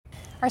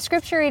Our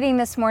scripture reading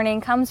this morning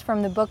comes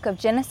from the book of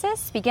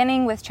Genesis,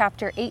 beginning with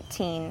chapter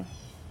 18.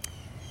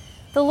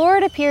 The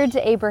Lord appeared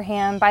to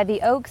Abraham by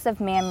the oaks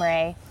of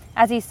Mamre,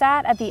 as he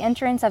sat at the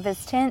entrance of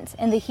his tent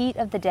in the heat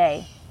of the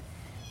day.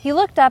 He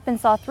looked up and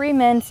saw 3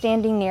 men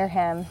standing near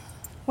him.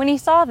 When he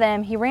saw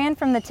them, he ran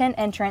from the tent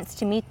entrance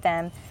to meet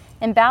them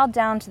and bowed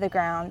down to the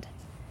ground.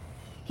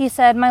 He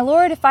said, "My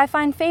Lord, if I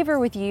find favor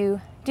with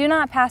you, do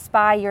not pass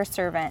by your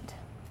servant.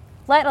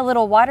 Let a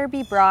little water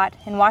be brought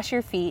and wash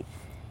your feet,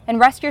 and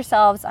rest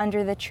yourselves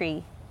under the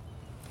tree.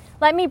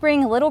 Let me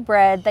bring a little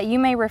bread that you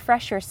may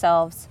refresh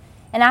yourselves,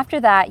 and after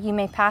that you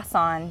may pass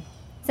on,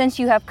 since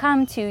you have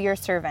come to your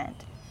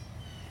servant."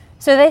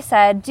 So they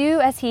said, "Do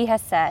as he has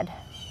said."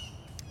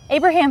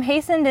 Abraham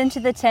hastened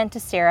into the tent to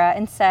Sarah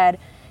and said,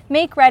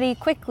 "Make ready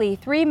quickly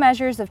 3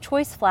 measures of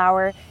choice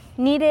flour,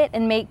 knead it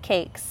and make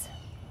cakes."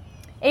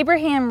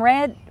 Abraham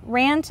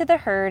ran to the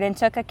herd and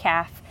took a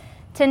calf,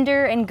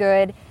 tender and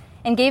good,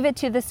 and gave it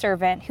to the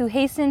servant, who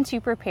hastened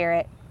to prepare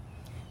it.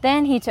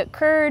 Then he took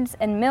curds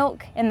and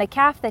milk and the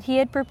calf that he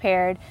had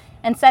prepared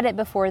and set it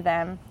before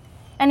them.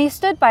 And he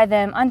stood by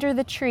them under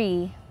the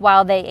tree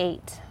while they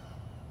ate.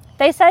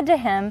 They said to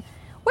him,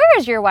 "Where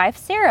is your wife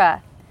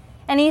Sarah?"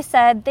 And he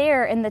said,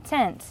 "There in the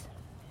tent."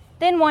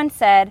 Then one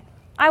said,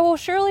 "I will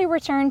surely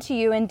return to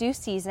you in due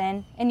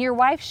season, and your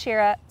wife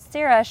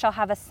Sarah shall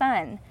have a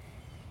son."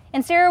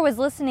 And Sarah was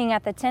listening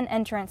at the tent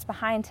entrance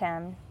behind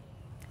him.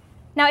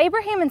 Now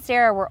Abraham and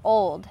Sarah were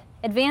old,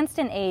 advanced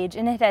in age,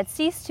 and it had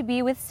ceased to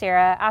be with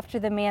Sarah after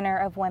the manner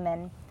of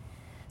women.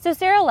 So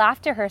Sarah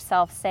laughed to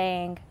herself,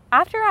 saying,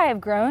 "After I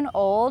have grown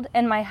old,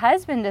 and my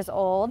husband is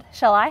old,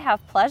 shall I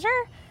have pleasure?"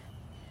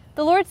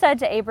 The Lord said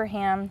to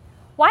Abraham,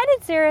 "Why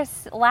did Sarah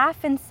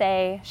laugh and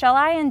say, 'Shall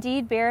I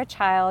indeed bear a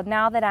child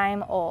now that I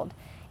am old?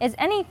 Is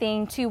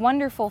anything too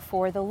wonderful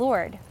for the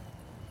Lord?'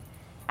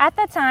 At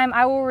that time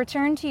I will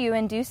return to you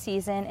in due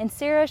season, and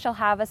Sarah shall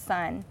have a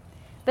son."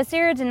 But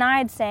Sarah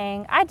denied,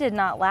 saying, "I did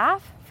not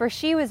laugh," for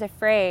she was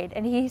afraid.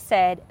 And he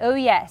said, "Oh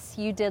yes,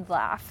 you did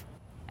laugh."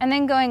 And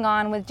then going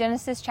on with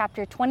Genesis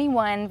chapter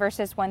 21,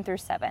 verses 1 through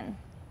 7.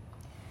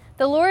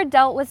 The Lord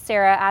dealt with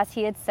Sarah as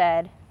he had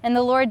said, and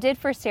the Lord did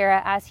for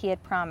Sarah as he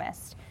had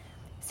promised.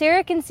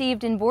 Sarah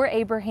conceived and bore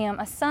Abraham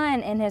a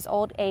son in his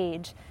old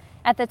age,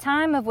 at the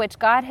time of which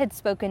God had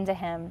spoken to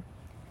him.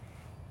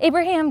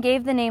 Abraham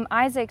gave the name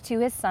Isaac to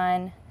his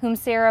son, whom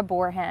Sarah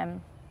bore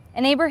him.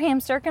 And Abraham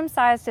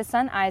circumcised his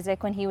son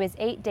Isaac when he was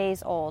 8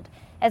 days old,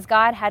 as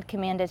God had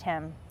commanded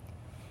him.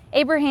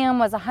 Abraham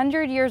was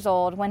 100 years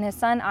old when his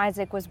son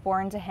Isaac was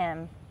born to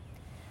him.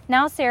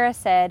 Now Sarah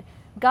said,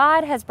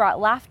 "God has brought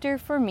laughter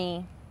for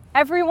me.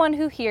 Everyone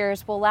who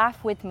hears will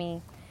laugh with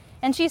me."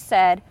 And she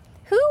said,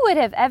 "Who would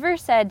have ever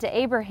said to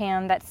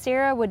Abraham that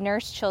Sarah would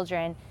nurse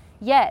children?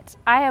 Yet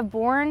I have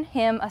borne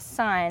him a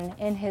son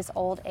in his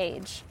old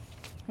age."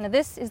 Now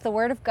this is the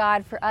word of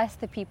God for us,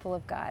 the people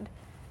of God.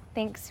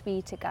 Thanks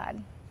be to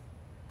God.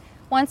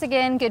 Once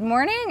again, good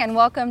morning and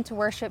welcome to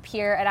worship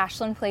here at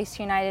Ashland Place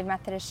United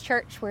Methodist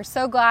Church. We're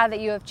so glad that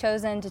you have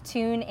chosen to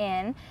tune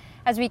in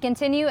as we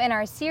continue in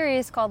our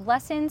series called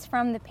Lessons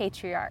from the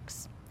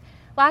Patriarchs.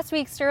 Last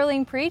week,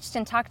 Sterling preached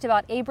and talked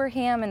about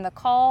Abraham and the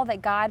call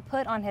that God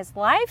put on his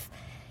life.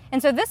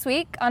 And so this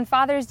week, on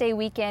Father's Day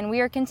weekend,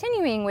 we are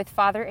continuing with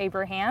Father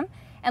Abraham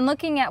and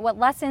looking at what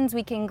lessons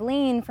we can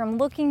glean from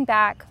looking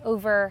back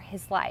over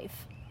his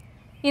life.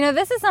 You know,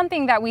 this is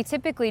something that we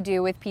typically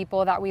do with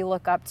people that we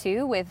look up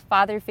to, with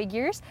father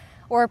figures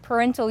or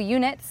parental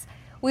units.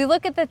 We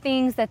look at the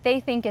things that they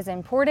think is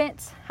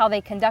important, how they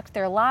conduct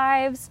their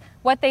lives,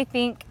 what they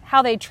think,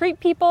 how they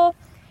treat people,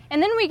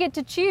 and then we get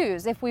to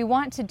choose if we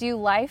want to do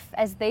life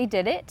as they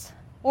did it,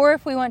 or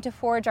if we want to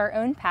forge our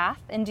own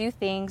path and do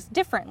things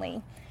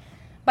differently.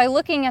 By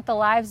looking at the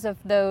lives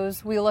of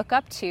those we look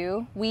up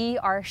to, we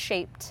are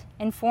shaped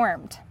and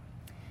formed.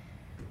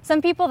 Some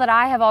people that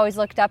I have always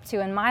looked up to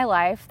in my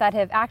life that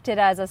have acted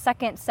as a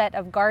second set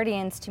of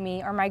guardians to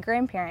me are my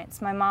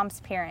grandparents, my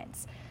mom's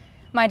parents.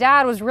 My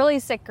dad was really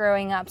sick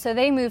growing up, so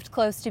they moved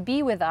close to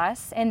be with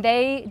us, and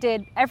they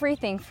did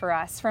everything for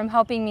us, from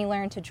helping me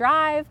learn to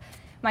drive.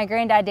 My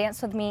granddad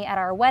danced with me at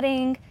our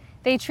wedding.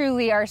 They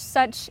truly are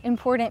such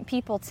important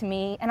people to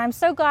me, and I'm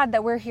so glad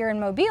that we're here in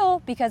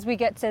Mobile because we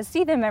get to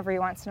see them every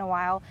once in a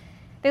while.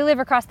 They live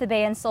across the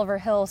bay in Silver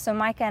Hill, so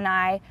Micah and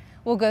I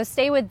will go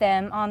stay with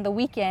them on the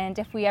weekend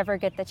if we ever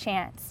get the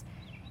chance.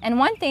 And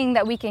one thing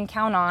that we can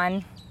count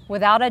on,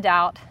 without a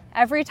doubt,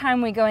 every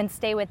time we go and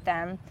stay with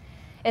them,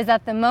 is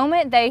that the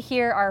moment they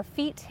hear our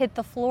feet hit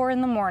the floor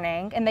in the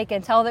morning and they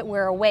can tell that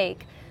we're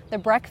awake, the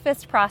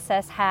breakfast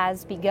process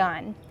has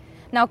begun.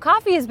 Now,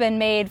 coffee has been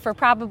made for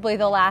probably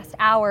the last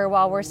hour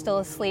while we're still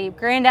asleep.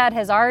 Granddad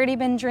has already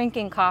been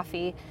drinking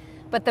coffee,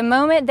 but the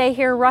moment they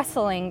hear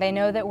rustling, they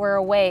know that we're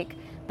awake.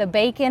 The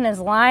bacon is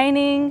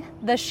lining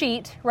the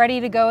sheet,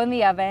 ready to go in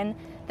the oven.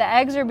 The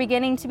eggs are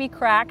beginning to be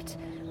cracked.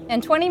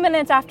 And 20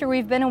 minutes after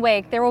we've been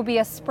awake, there will be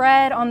a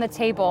spread on the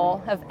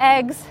table of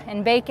eggs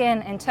and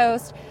bacon and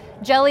toast,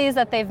 jellies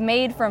that they've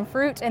made from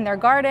fruit in their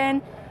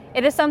garden.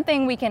 It is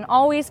something we can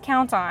always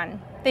count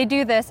on. They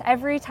do this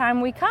every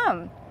time we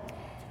come.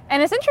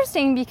 And it's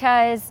interesting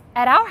because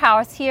at our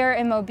house here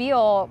in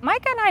Mobile,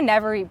 Micah and I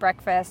never eat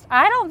breakfast.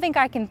 I don't think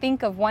I can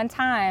think of one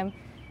time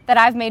that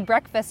I've made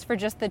breakfast for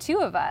just the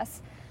two of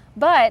us.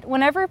 But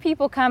whenever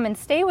people come and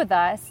stay with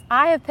us,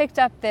 I have picked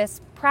up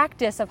this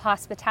practice of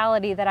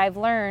hospitality that I've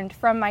learned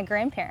from my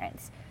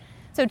grandparents.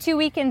 So 2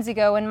 weekends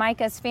ago, when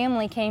Micah's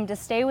family came to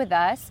stay with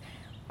us,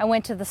 I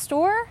went to the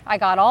store, I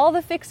got all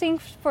the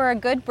fixings for a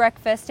good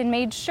breakfast, and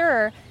made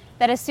sure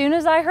that as soon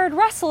as I heard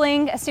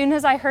rustling, as soon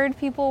as I heard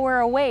people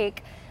were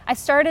awake, I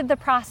started the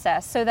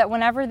process so that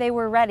whenever they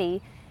were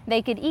ready,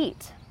 they could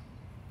eat.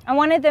 I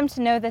wanted them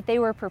to know that they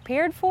were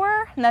prepared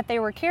for and that they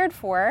were cared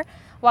for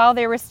while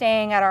they were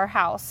staying at our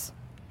house.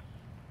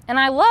 And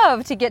I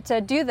love to get to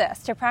do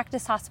this, to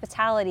practice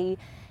hospitality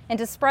and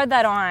to spread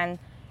that on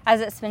as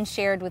it's been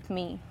shared with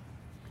me.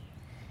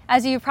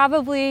 As you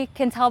probably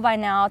can tell by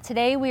now,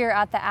 today we are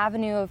at the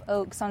Avenue of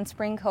Oaks on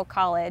Spring Hill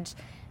College.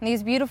 And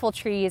these beautiful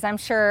trees, I'm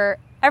sure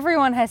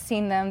everyone has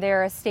seen them.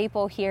 They're a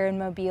staple here in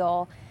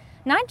Mobile,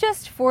 not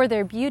just for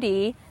their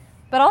beauty,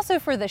 but also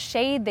for the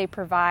shade they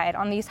provide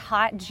on these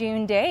hot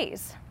June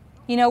days.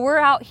 You know, we're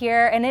out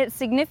here and it's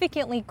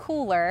significantly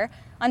cooler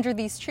under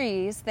these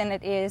trees than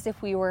it is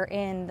if we were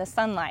in the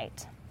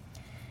sunlight.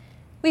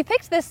 We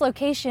picked this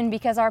location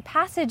because our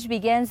passage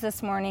begins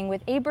this morning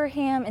with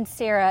Abraham and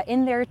Sarah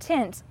in their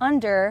tent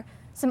under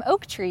some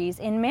oak trees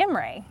in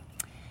Mamre.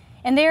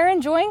 And they are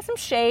enjoying some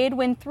shade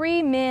when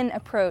 3 men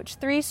approach,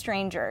 3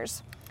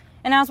 strangers.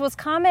 And as was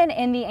common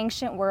in the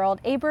ancient world,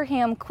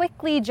 Abraham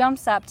quickly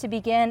jumps up to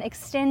begin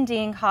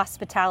extending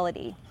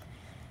hospitality.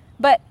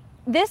 But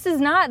this is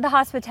not the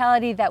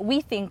hospitality that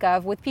we think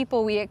of with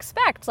people we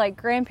expect, like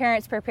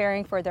grandparents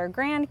preparing for their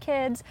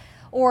grandkids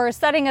or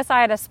setting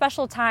aside a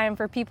special time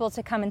for people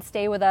to come and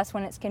stay with us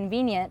when it's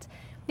convenient.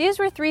 These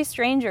were 3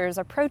 strangers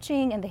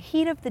approaching in the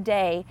heat of the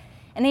day,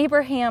 and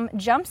Abraham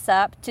jumps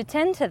up to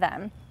tend to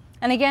them.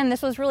 And again,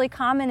 this was really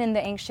common in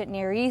the ancient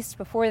Near East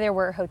before there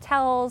were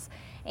hotels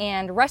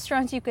and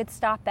restaurants you could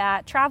stop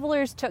at.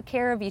 Travelers took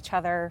care of each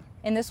other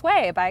in this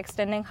way by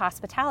extending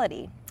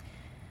hospitality.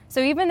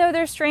 So even though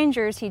they're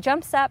strangers, he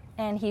jumps up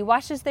and he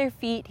washes their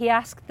feet. He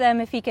asks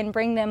them if he can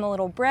bring them a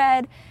little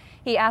bread.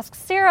 He asks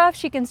Sarah if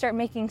she can start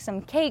making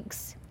some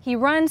cakes. He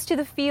runs to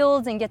the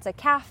fields and gets a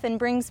calf and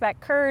brings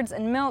back curds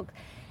and milk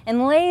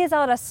and lays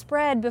out a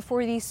spread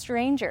before these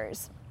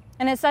strangers.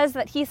 And it says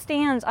that he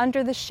stands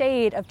under the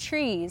shade of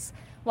trees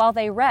while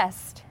they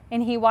rest,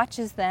 and he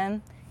watches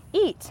them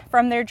eat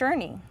from their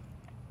journey.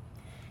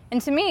 And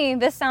to me,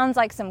 this sounds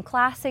like some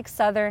classic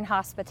Southern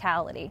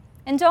hospitality.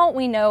 And don't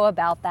we know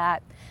about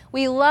that?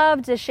 We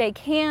love to shake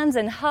hands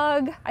and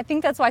hug. I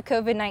think that's why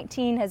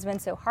COVID-19 has been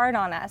so hard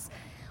on us.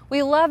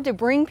 We love to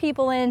bring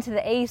people into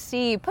the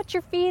AC, put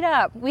your feet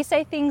up. We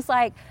say things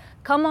like,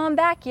 come on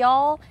back,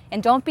 y'all,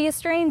 and don't be a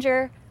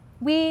stranger.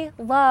 We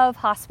love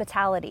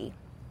hospitality.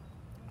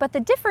 But the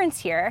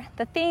difference here,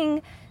 the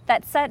thing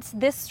that sets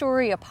this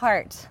story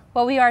apart,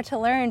 what we are to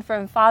learn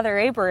from Father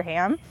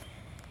Abraham,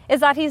 is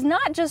that he's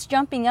not just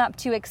jumping up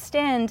to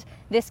extend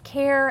this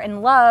care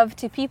and love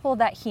to people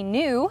that he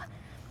knew.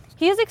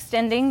 He is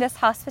extending this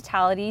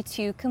hospitality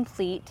to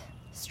complete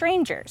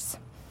strangers.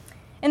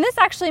 And this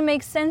actually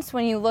makes sense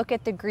when you look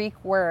at the Greek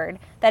word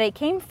that it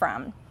came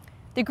from.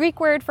 The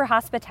Greek word for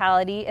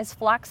hospitality is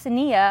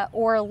philoxenia,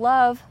 or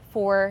love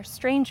for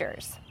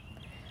strangers.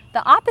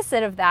 The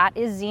opposite of that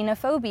is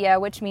xenophobia,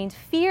 which means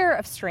fear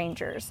of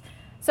strangers.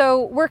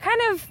 So we're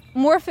kind of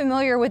more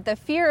familiar with the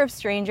fear of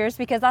strangers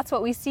because that's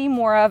what we see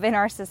more of in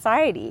our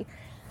society.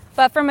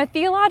 But from a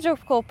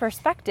theological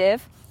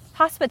perspective,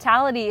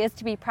 hospitality is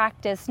to be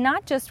practiced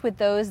not just with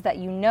those that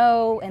you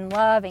know and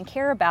love and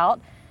care about,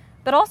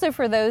 but also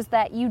for those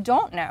that you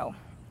don't know.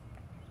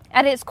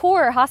 At its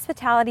core,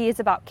 hospitality is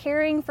about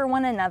caring for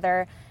one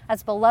another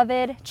as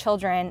beloved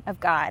children of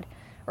God,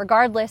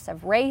 regardless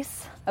of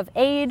race, of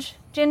age,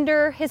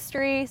 gender,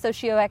 history,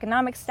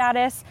 socioeconomic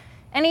status,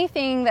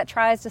 anything that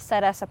tries to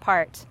set us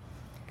apart.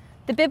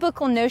 The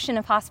biblical notion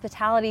of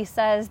hospitality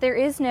says there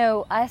is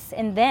no us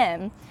and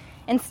them.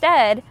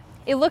 Instead,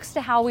 it looks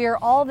to how we are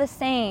all the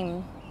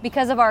same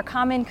because of our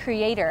common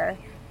Creator,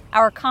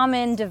 our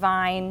common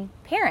divine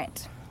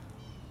parent.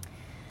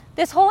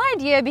 This whole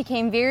idea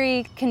became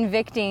very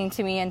convicting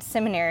to me in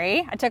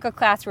seminary. I took a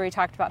class where we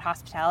talked about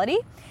hospitality.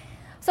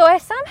 So I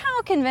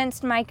somehow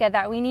convinced Micah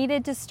that we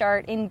needed to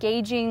start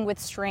engaging with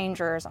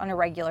strangers on a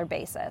regular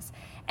basis.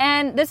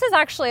 And this is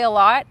actually a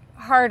lot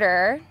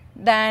harder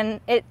than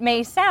it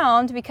may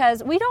sound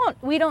because we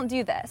don't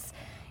do this.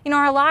 You know,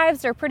 our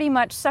lives are pretty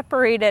much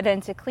separated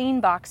into clean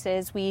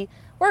boxes. We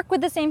work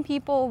with the same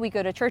people, we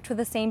go to church with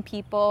the same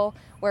people,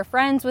 we're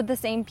friends with the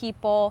same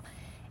people.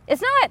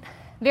 It's not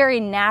very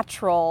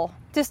natural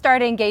to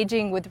start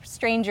engaging with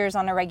strangers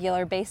on a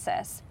regular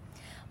basis.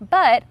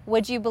 But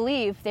would you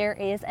believe there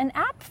is an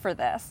app for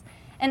this?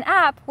 An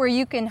app where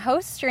you can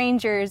host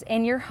strangers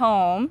in your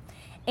home.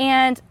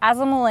 And as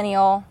a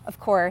millennial, of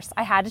course,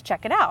 I had to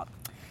check it out.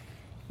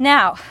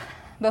 Now,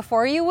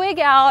 before you wig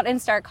out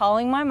and start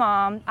calling my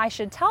mom, I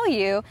should tell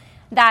you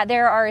that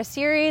there are a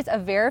series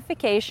of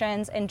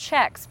verifications and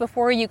checks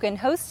before you can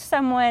host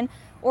someone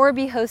or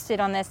be hosted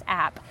on this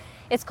app.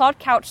 It's called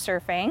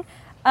Couchsurfing,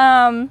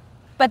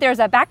 but there's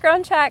a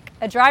background check,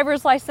 a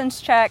driver's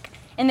license check,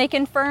 and they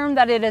confirm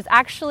that it is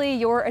actually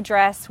your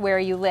address where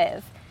you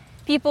live.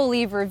 People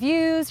leave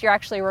reviews, you're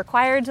actually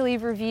required to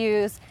leave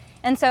reviews,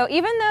 and so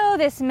even though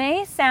this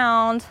may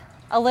sound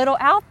a little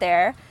out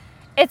there,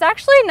 it's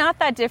actually not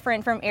that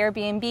different from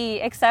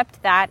Airbnb,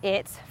 except that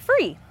it's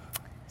free.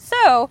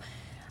 So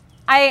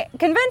I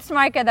convinced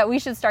Micah that we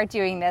should start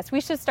doing this.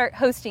 We should start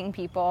hosting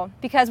people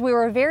because we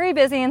were very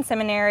busy in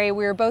seminary.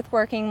 We were both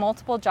working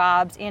multiple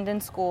jobs and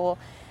in school,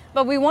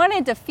 but we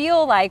wanted to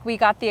feel like we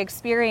got the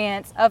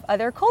experience of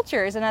other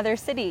cultures and other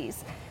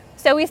cities.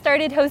 So we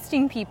started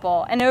hosting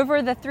people, and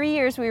over the 3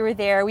 years we were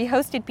there, we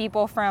hosted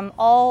people from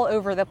all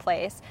over the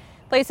place.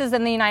 Places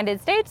in the United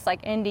States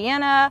like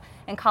Indiana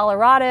and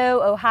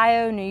Colorado,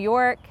 Ohio, New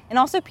York, and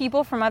also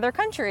people from other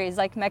countries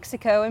like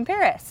Mexico and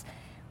Paris.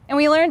 And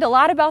we learned a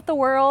lot about the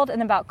world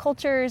and about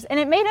cultures, and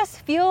it made us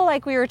feel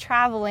like we were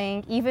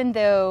traveling even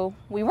though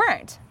we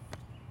weren't.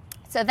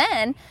 So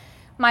then,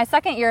 my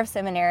second year of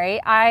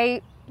seminary,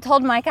 I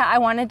told Micah I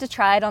wanted to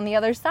try it on the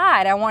other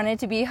side. I wanted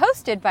to be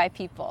hosted by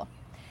people.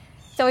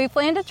 So we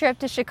planned a trip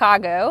to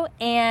Chicago,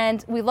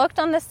 and we looked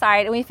on the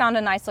site and we found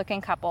a nice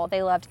looking couple.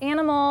 They loved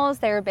animals,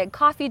 they were big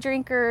coffee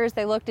drinkers,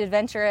 they looked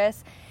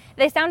adventurous.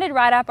 They sounded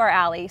right up our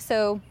alley.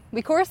 So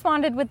we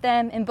corresponded with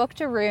them and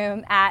booked a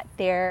room at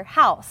their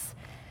house.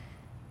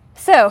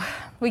 So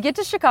we get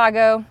to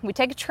Chicago, we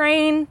take a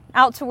train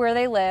out to where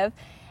they live,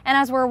 and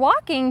as we're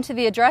walking to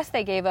the address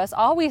they gave us,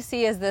 all we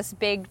see is this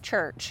big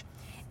church.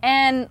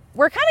 And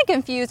we're kind of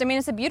confused. I mean,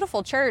 it's a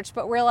beautiful church,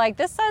 but we're like,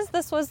 this says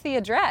this was the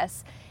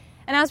address.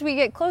 And as we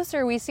get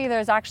closer, we see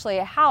there's actually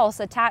a house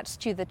attached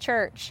to the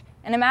church.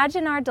 And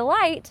imagine our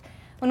delight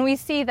when we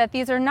see that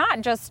these are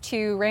not just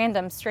two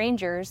random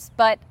strangers,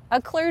 but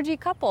a clergy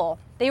couple.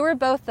 They were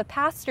both the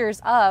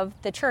pastors of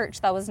the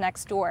church that was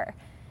next door.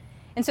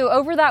 And so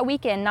over that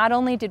weekend, not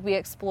only did we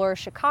explore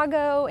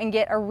Chicago and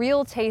get a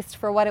real taste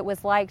for what it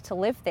was like to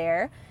live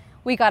there,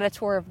 we got a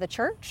tour of the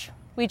church,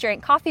 we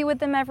drank coffee with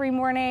them every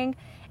morning,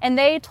 and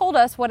they told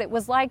us what it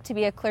was like to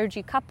be a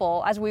clergy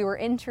couple as we were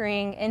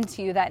entering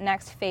into that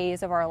next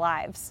phase of our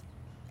lives.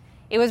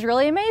 It was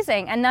really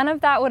amazing, and none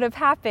of that would have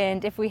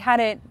happened if we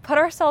hadn't put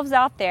ourselves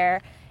out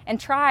there and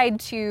tried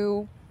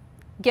to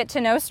get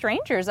to know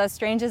strangers, as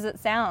strange as it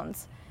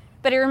sounds.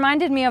 But it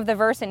reminded me of the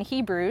verse in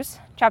Hebrews,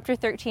 chapter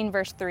 13,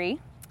 verse 3,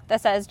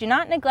 that says, "Do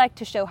not neglect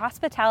to show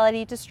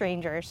hospitality to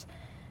strangers,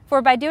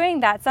 for by doing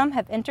that some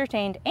have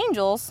entertained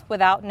angels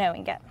without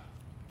knowing it."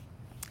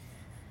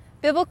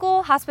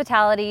 Biblical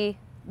hospitality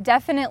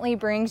definitely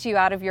brings you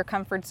out of your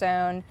comfort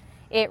zone.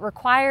 It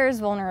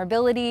requires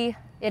vulnerability.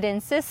 It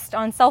insists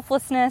on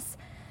selflessness.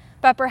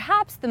 But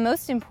perhaps the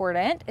most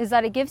important is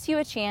that it gives you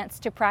a chance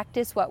to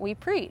practice what we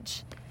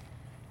preach.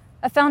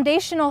 A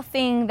foundational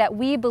thing that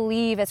we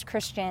believe as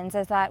Christians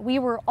is that we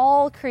were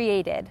all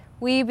created.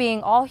 We,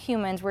 being all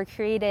humans, were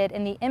created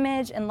in the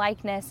image and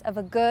likeness of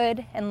a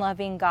good and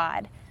loving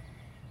God.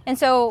 And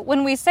so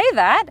when we say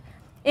that,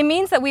 it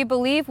means that we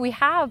believe we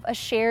have a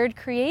shared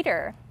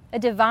creator, a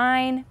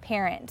divine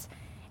parent.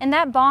 And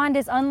that bond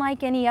is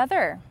unlike any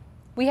other.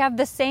 We have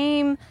the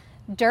same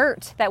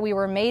dirt that we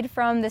were made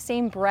from, the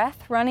same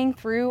breath running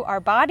through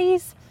our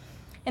bodies.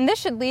 And this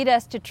should lead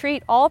us to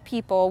treat all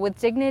people with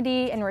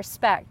dignity and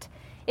respect,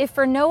 if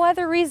for no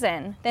other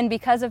reason than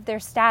because of their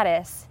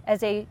status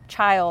as a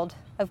child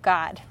of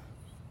God.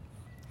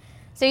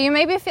 So you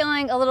may be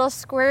feeling a little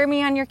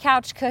squirmy on your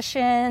couch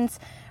cushions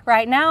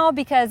right now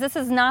because this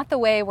is not the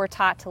way we're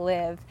taught to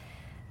live.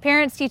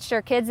 Parents teach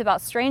their kids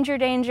about stranger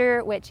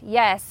danger, which,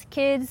 yes,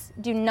 kids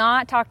do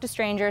not talk to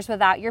strangers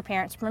without your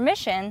parents'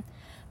 permission.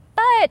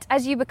 But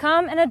as you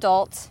become an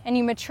adult and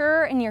you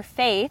mature in your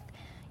faith,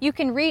 you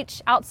can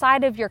reach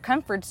outside of your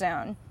comfort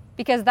zone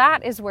because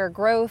that is where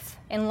growth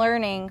and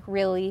learning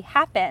really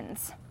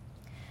happens.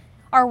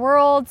 Our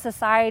world,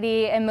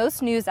 society, and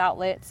most news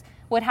outlets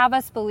would have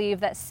us believe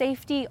that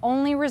safety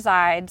only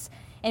resides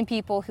in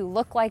people who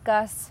look like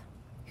us,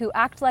 who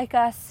act like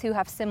us, who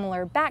have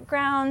similar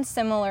backgrounds,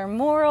 similar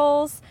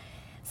morals.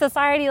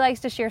 Society likes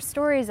to share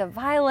stories of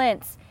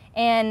violence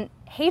and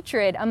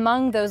hatred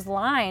among those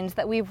lines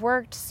that we've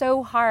worked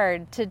so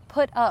hard to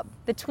put up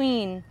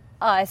between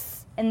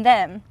us and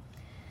them.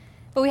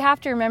 But we have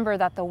to remember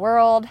that the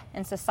world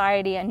and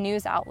society and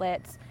news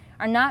outlets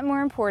are not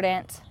more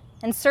important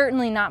and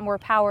certainly not more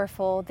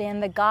powerful than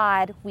the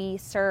God we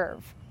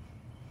serve.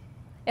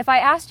 If I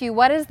asked you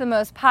what is the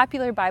most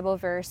popular Bible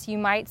verse, you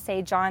might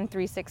say John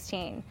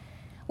 3:16.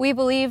 We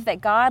believe that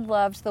God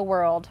loved the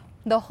world,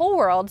 the whole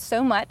world,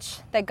 so much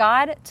that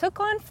God took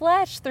on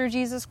flesh through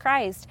Jesus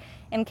Christ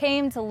and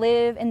came to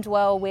live and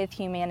dwell with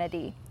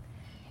humanity.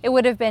 It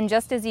would have been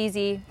just as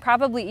easy,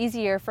 probably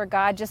easier for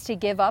God just to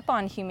give up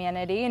on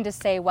humanity and to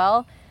say,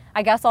 well,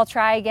 I guess I'll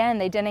try again.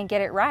 They didn't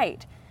get it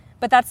right.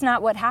 But that's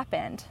not what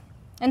happened.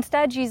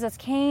 Instead, Jesus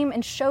came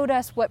and showed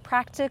us what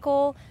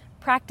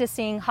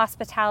practicing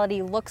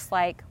hospitality looks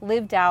like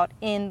lived out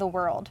in the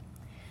world.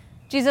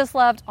 Jesus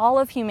loved all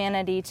of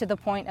humanity to the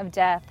point of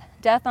death,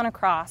 death on a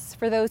cross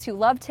for those who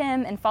loved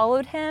him and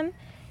followed him,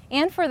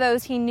 and for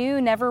those he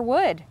knew never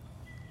would.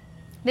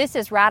 This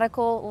is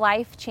radical,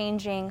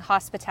 life-changing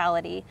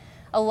hospitality,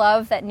 a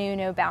love that knew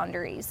no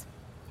boundaries.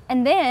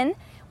 And then,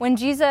 when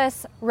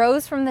Jesus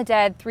rose from the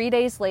dead 3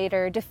 days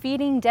later,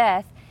 defeating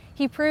death,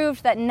 he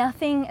proved that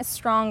nothing is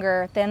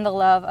stronger than the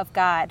love of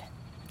God.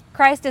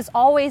 Christ is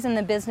always in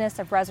the business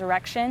of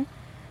resurrection,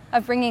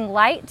 of bringing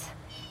light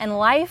and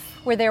life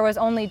where there was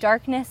only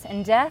darkness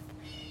and death,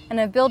 and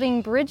of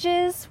building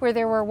bridges where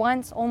there were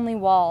once only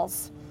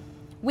walls.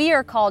 We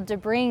are called to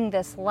bring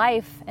this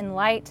life and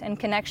light and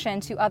connection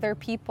to other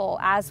people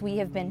as we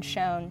have been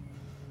shown.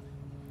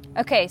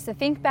 Okay, so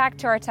think back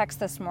to our text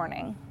this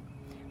morning.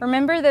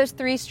 Remember those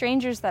 3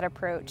 strangers that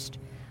approached?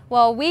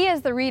 Well, we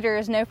as the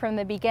readers know from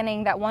the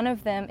beginning that one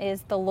of them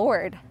is the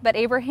Lord, but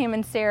Abraham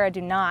and Sarah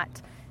do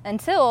not,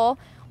 until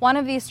one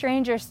of these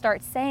strangers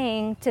starts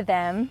saying to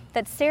them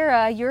that,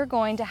 Sarah, you're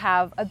going to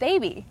have a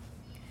baby.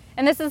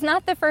 And this is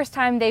not the first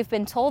time they've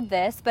been told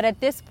this, but at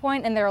this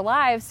point in their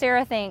lives,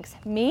 Sarah thinks,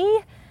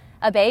 me?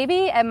 A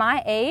baby at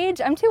my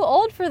age? I'm too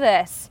old for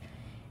this.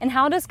 And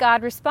how does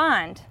God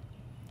respond?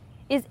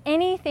 Is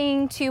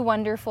anything too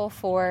wonderful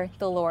for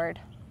the Lord?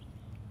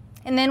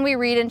 And then we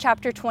read in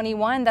chapter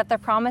 21 that the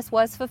promise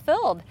was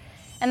fulfilled,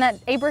 and that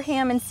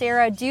Abraham and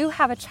Sarah do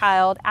have a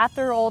child at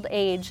their old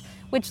age,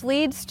 which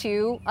leads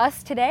to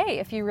us today,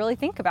 if you really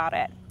think about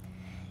it.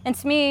 And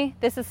to me,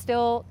 this is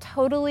still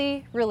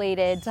totally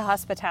related to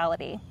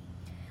hospitality.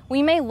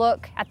 We may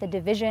look at the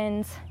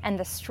divisions and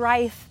the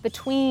strife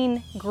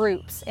between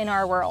groups in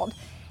our world,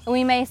 and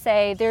we may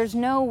say, there's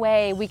no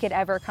way we could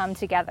ever come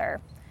together.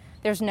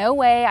 There's no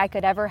way I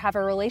could ever have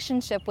a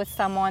relationship with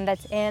someone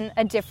that's in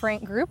a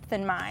different group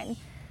than mine.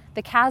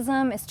 The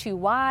chasm is too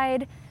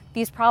wide.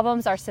 These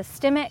problems are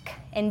systemic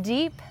and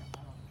deep.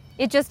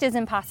 It just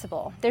isn't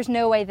possible. There's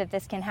no way that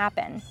this can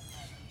happen.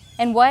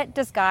 And what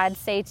does God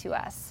say to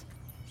us?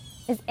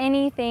 Is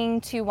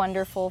anything too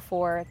wonderful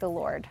for the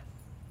Lord?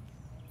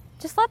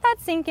 Just let that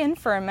sink in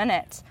for a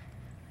minute.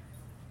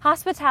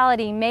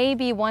 Hospitality may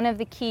be one of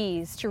the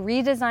keys to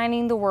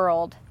redesigning the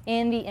world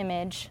in the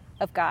image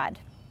of God.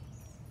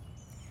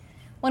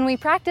 When we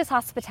practice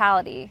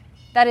hospitality,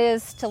 that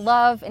is, to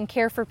love and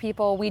care for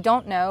people we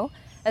don't know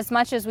as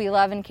much as we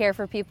love and care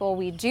for people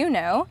we do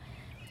know,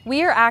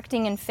 we are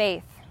acting in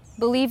faith,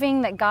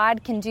 believing that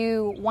God can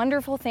do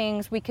wonderful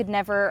things we could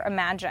never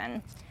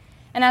imagine.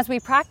 And as we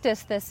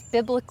practice this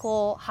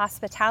biblical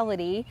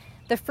hospitality,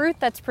 the fruit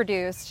that's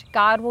produced,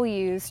 God will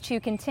use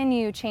to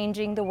continue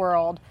changing the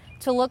world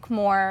to look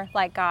more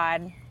like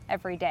God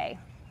every day.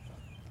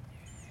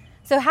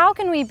 So how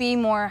can we be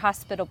more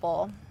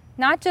hospitable?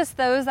 Not just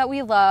those that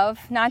we love,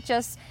 not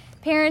just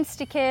parents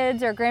to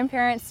kids or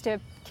grandparents to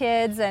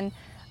kids and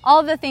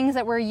all the things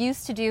that we're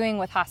used to doing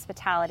with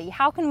hospitality.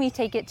 How can we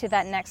take it to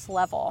that next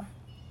level?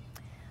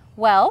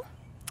 Well,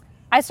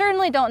 I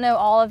certainly don't know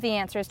all of the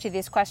answers to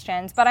these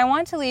questions, but I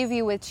want to leave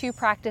you with 2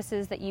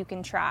 practices that you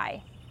can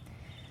try.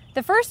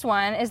 The first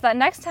one is that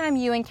next time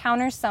you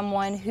encounter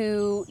someone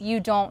who you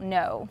don't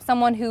know,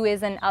 someone who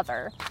is an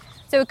other.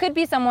 So it could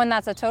be someone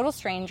that's a total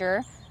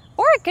stranger,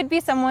 or it could be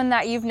someone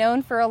that you've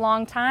known for a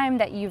long time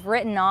that you've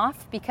written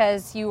off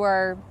because you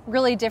are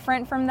really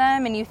different from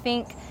them and you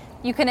think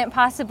you couldn't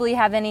possibly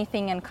have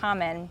anything in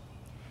common.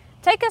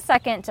 Take a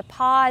second to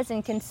pause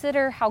and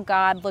consider how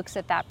God looks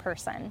at that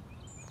person.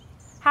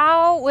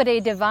 How would a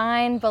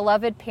divine,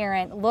 beloved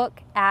parent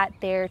look at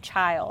their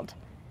child?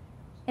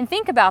 And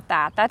think about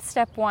that. That's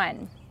step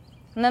 1.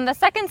 And then the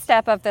second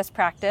step of this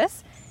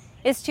practice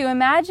is to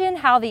imagine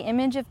how the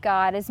image of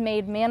God is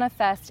made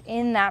manifest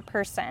in that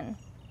person.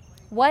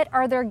 What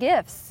are their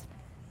gifts?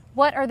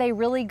 What are they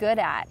really good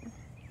at?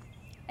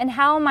 And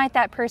how might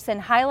that person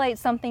highlight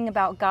something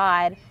about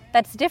God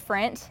that's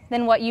different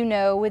than what you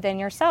know within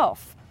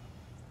yourself?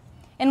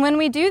 And when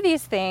we do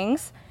these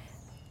things,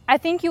 I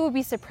think you will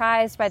be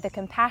surprised by the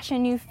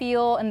compassion you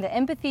feel and the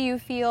empathy you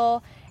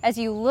feel as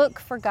you look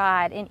for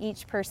God in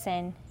each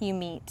person you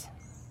meet.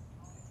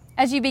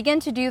 As you begin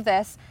to do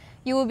this,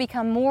 you will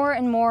become more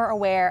and more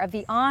aware of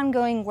the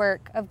ongoing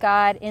work of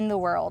God in the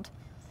world.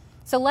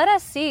 So let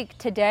us seek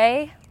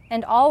today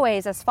and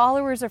always, as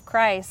followers of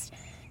Christ,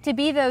 to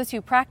be those who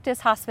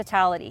practice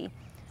hospitality,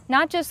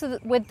 not just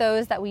with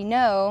those that we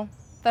know,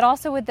 but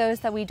also with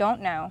those that we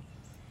don't know,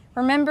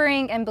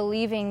 remembering and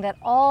believing that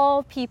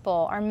all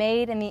people are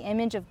made in the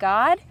image of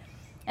God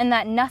and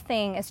that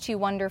nothing is too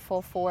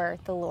wonderful for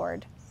the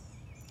Lord.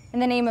 In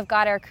the name of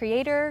God, our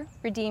Creator,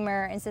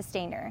 Redeemer, and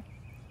Sustainer.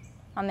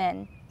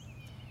 Amen.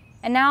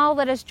 And now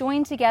let us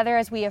join together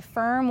as we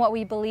affirm what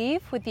we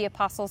believe with the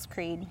Apostles'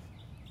 Creed.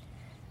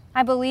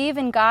 I believe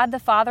in God the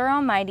Father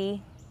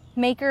Almighty,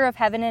 maker of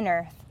heaven and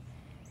earth,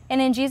 and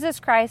in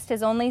Jesus Christ,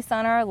 his only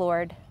Son, our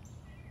Lord,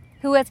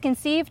 who was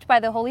conceived by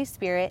the Holy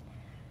Spirit,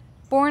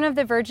 born of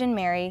the Virgin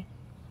Mary,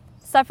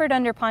 suffered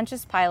under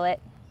Pontius Pilate,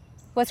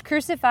 was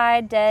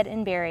crucified, dead,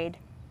 and buried.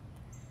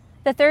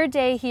 The 3rd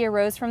day he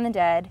arose from the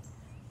dead.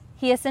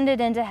 He ascended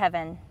into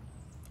heaven,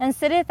 and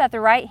sitteth at the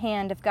right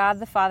hand of God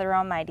the Father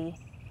Almighty.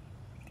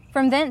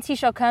 From thence he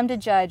shall come to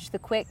judge the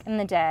quick and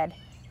the dead.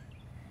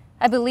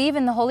 I believe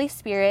in the Holy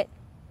Spirit,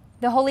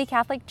 the Holy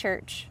Catholic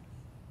Church,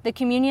 the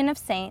communion of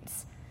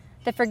saints,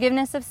 the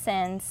forgiveness of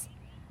sins,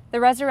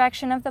 the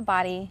resurrection of the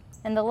body,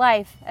 and the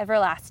life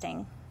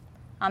everlasting.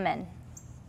 Amen.